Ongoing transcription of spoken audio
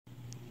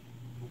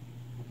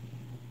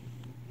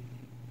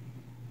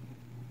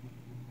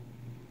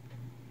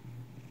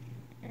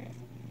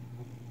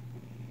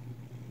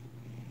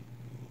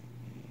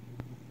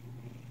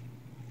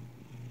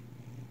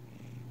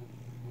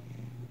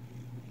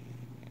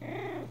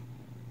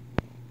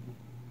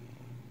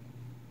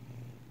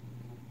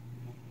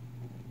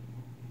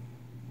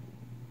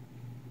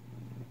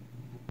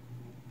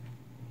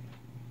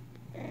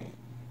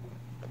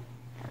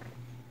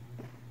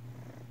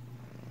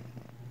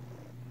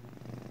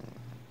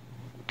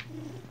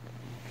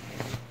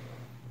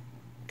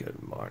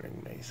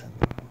Morning, Mason.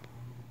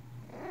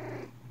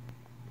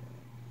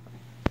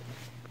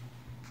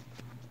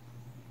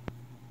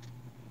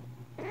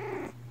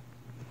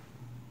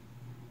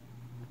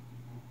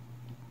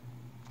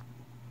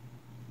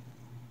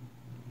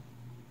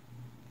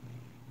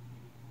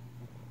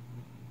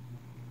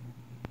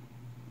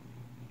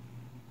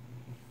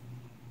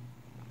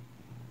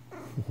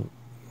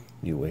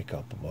 You wake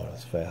up about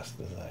as fast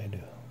as I do.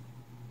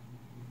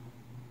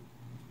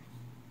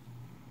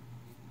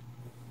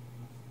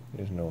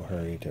 There's no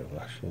hurry to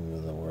rush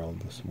into the world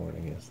this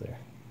morning, is there?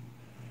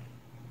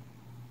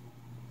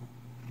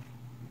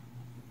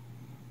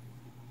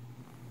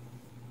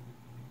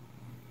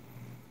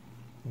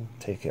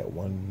 Take it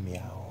one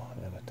meow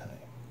at a time.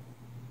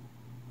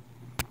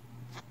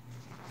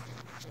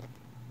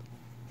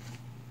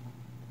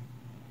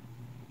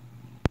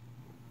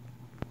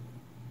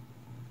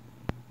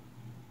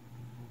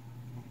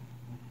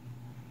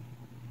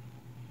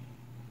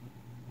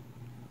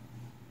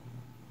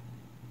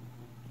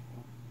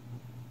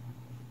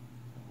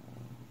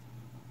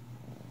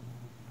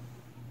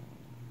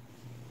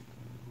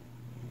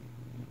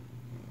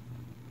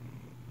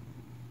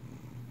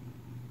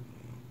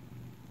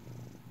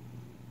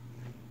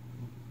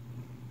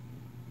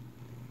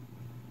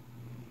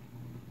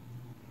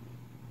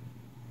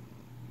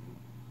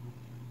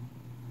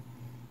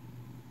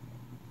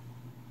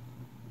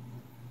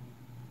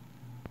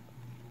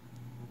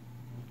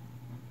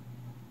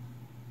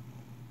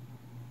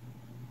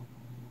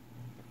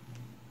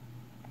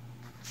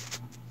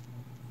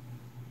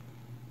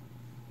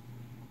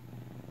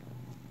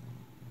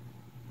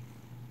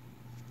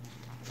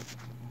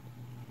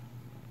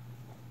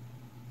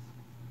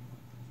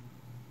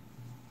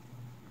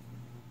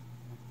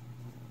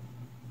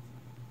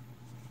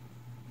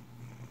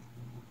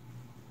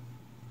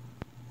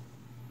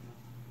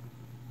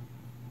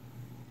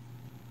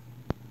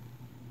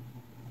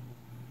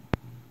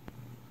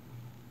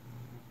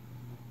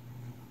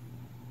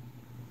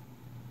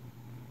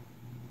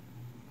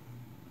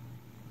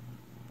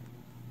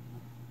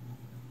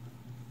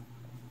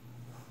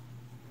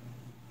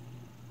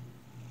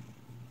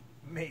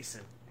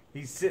 Mason,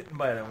 he's sitting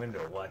by the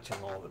window watching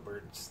all the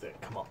birds that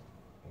come up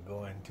and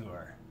go into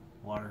our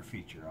water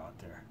feature out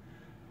there.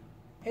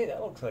 Hey,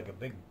 that looks like a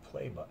big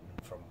play button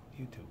from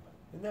YouTube.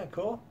 Isn't that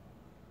cool?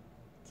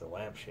 It's a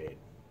lampshade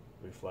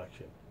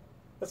reflection.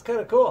 That's kind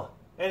of cool.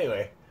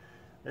 Anyway,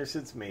 there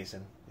sits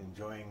Mason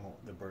enjoying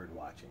the bird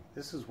watching.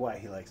 This is why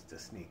he likes to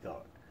sneak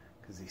out,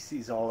 because he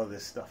sees all of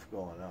this stuff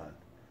going on,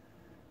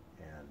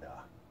 and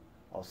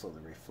also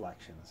the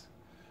reflections.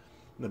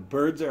 The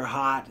birds are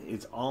hot.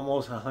 It's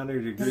almost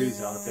 100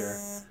 degrees out there,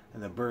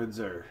 and the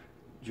birds are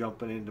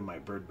jumping into my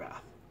bird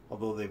bath.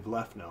 Although they've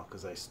left now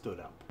because I stood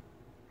up.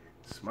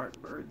 Smart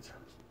birds.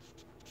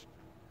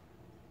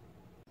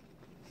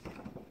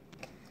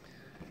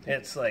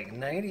 It's like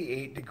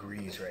 98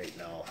 degrees right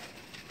now.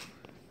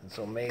 And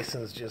so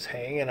Mason's just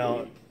hanging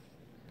out,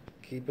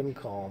 keeping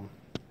calm,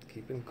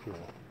 keeping cool.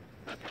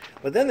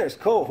 But then there's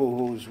Kohu,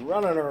 who's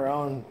running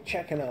around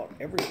checking out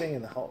everything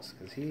in the house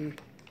because he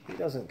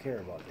doesn't care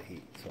about the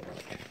heat so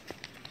much.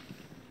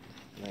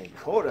 And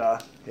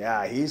Coda,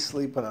 yeah, he's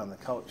sleeping on the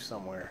couch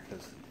somewhere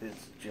because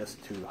it's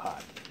just too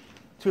hot.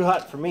 Too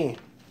hot for me.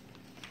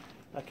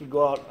 I could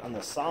go out on the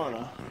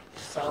sauna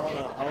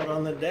out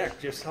on the deck.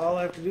 Just all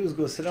I have to do is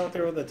go sit out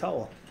there with a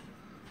towel.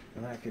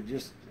 And I could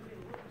just,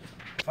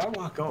 if I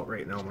walk out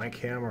right now, my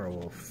camera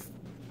will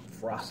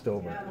frost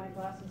over. Yeah, my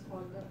glasses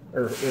fogged up.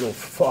 Or it'll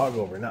fog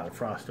over, not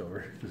frost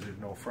over, because there's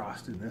no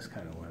frost in this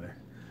kind of weather.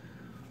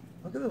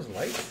 Look at those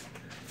lights.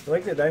 You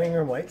like the dining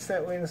room lights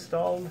that we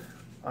installed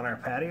on our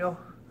patio?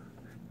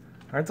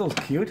 Aren't those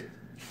cute?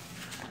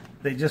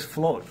 They just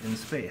float in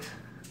space.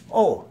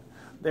 Oh,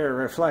 they're a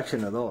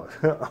reflection of those.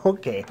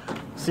 Okay,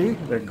 see,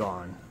 they're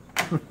gone.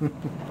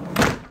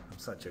 I'm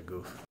such a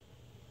goof.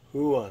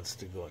 Who wants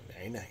to go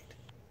night-night?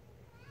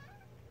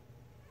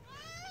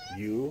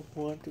 You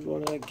want to go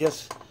night?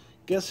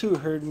 Guess who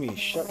heard me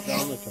shut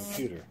down the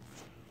computer?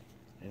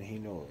 And he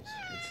knows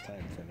it's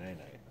time for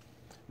night-night.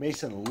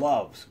 Mason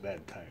loves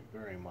bedtime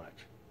very much.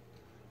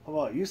 How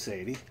about you,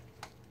 Sadie?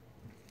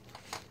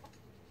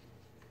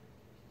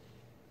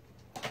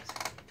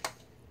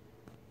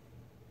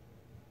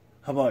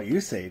 How about you,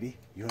 Sadie?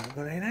 You want to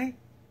go night-night?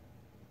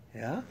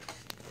 Yeah?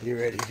 You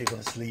ready to go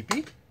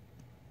sleepy?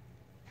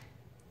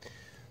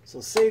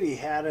 So Sadie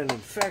had an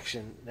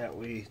infection that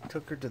we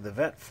took her to the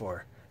vet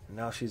for, and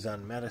now she's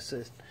on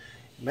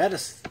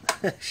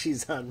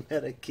she's on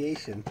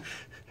medication.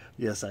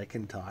 Yes, I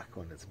can talk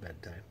when it's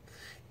bedtime.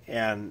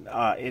 And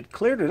it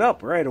cleared it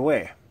up right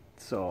away.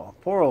 So,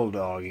 poor old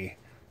doggy,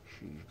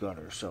 she's got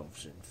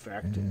herself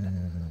infected.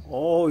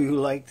 Oh, you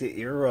like the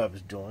ear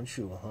rubs, don't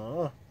you,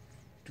 huh?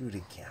 Do it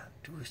again.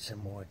 Do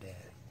some more, Daddy.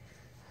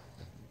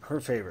 Her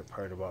favorite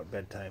part about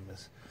bedtime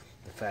is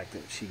the fact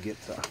that she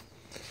gets a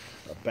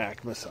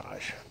back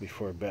massage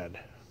before bed.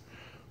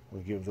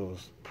 We give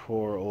those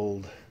poor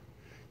old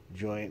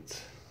joints,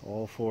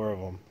 all four of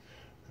them,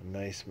 a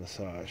nice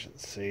massage. And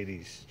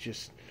Sadie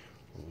just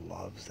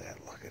loves that.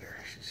 Look at her.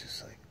 She's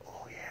just like,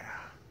 oh yeah.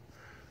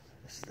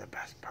 This is the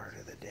best part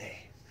of the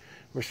day.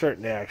 We're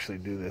starting to actually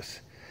do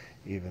this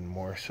even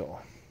more so.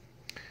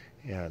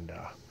 And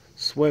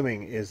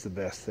swimming is the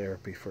best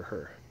therapy for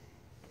her.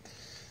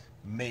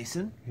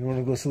 Mason, you want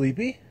to go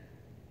sleepy?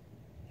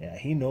 Yeah,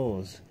 he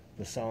knows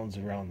the sounds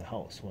around the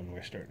house when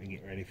we're starting to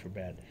get ready for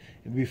bed.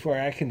 And before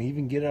I can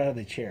even get out of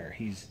the chair,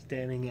 he's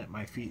standing at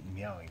my feet and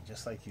meowing,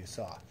 just like you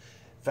saw.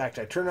 In fact,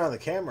 I turned on the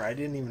camera. I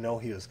didn't even know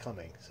he was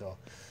coming. So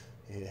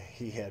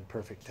he had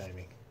perfect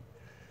timing.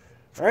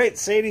 All right,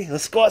 Sadie,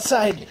 let's go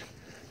outside.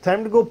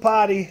 Time to go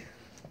potty.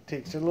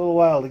 Takes a little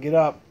while to get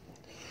up.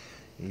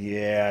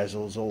 Yeah,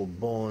 those old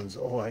bones.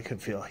 Oh, I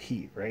could feel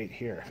heat right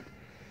here.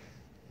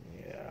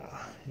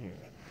 Yeah, you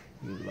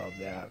love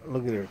that.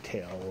 Look at her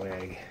tail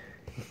wag.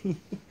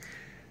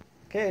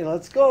 Okay,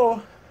 let's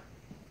go.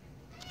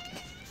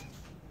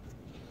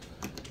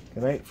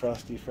 Good night,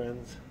 Frosty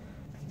friends.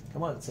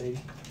 Come on, Sadie.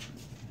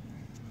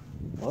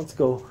 Let's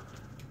go.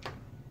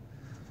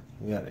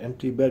 We got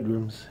empty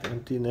bedrooms,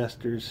 empty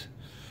nesters.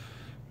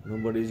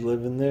 Nobody's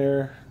living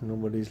there.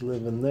 Nobody's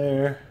living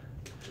there.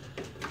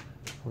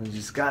 We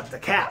just got the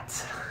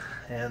cats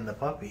and the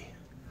puppy.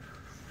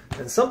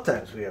 And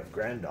sometimes we have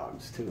grand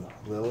dogs too.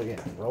 Lily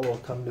and Ro will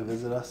come to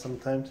visit us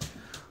sometimes.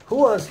 Who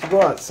wants to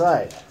go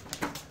outside?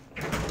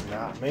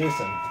 Not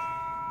Mason.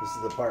 This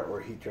is the part where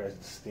he tries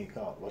to sneak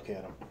out. Look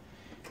at him.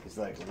 He's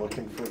like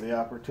looking for the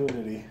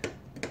opportunity.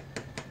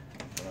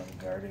 But I'm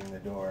guarding the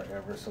door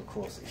ever so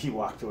close. He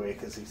walked away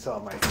because he saw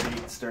my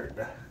feet starting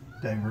to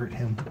divert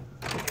him.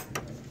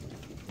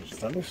 There's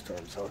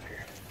thunderstorms out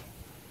here.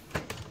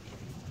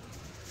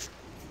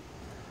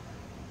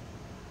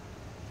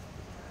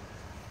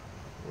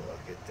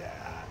 Look at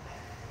that.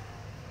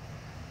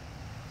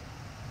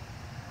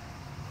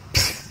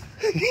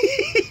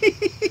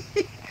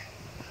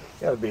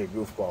 Gotta be a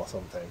goofball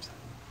sometimes.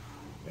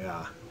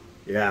 Yeah.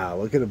 Yeah,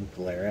 look at him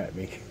glare at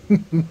me.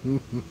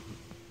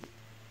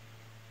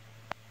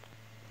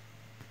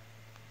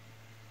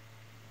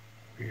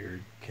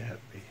 Weird cat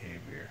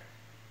behavior.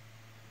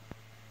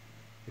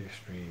 You're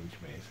strange,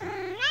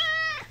 Mason.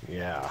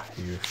 Yeah,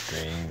 you're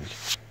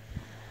strange.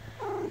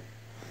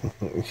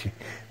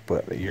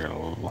 But you're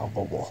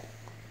lovable.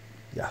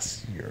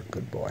 Yes, you're a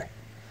good boy.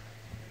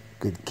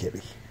 Good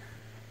kitty.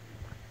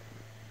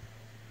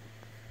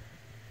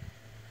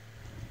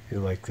 You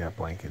like that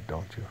blanket,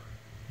 don't you?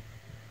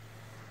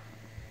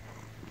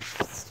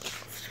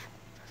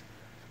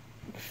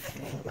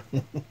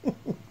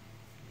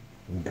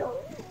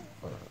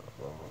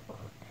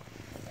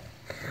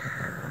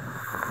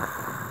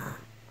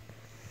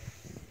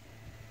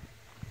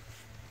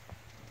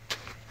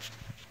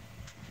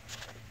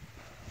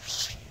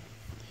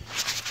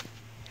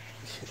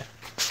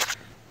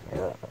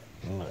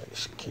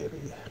 Nice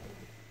kitty.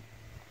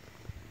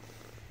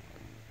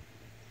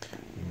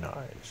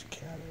 Nice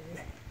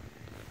kitty.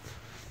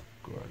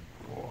 Good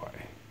boy.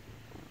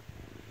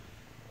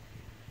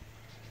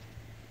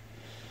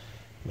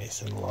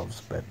 Mason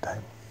loves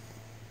bedtime.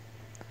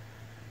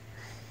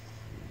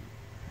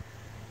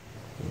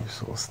 You're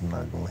so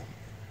snuggly.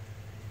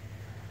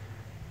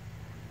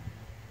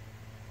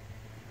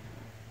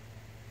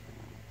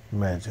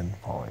 Imagine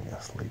falling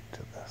asleep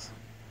to this.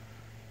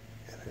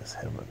 It is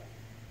heaven.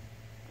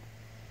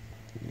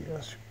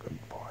 Yes, good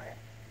boy.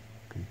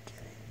 Good kitty.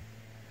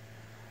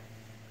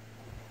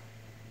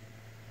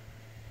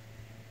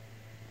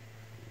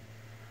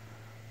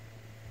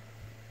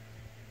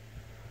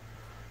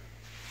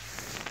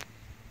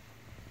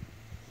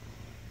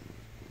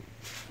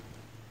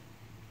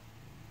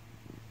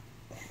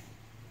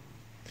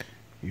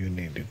 You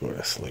need to go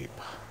to sleep.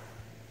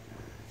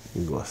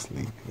 You go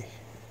sleepy.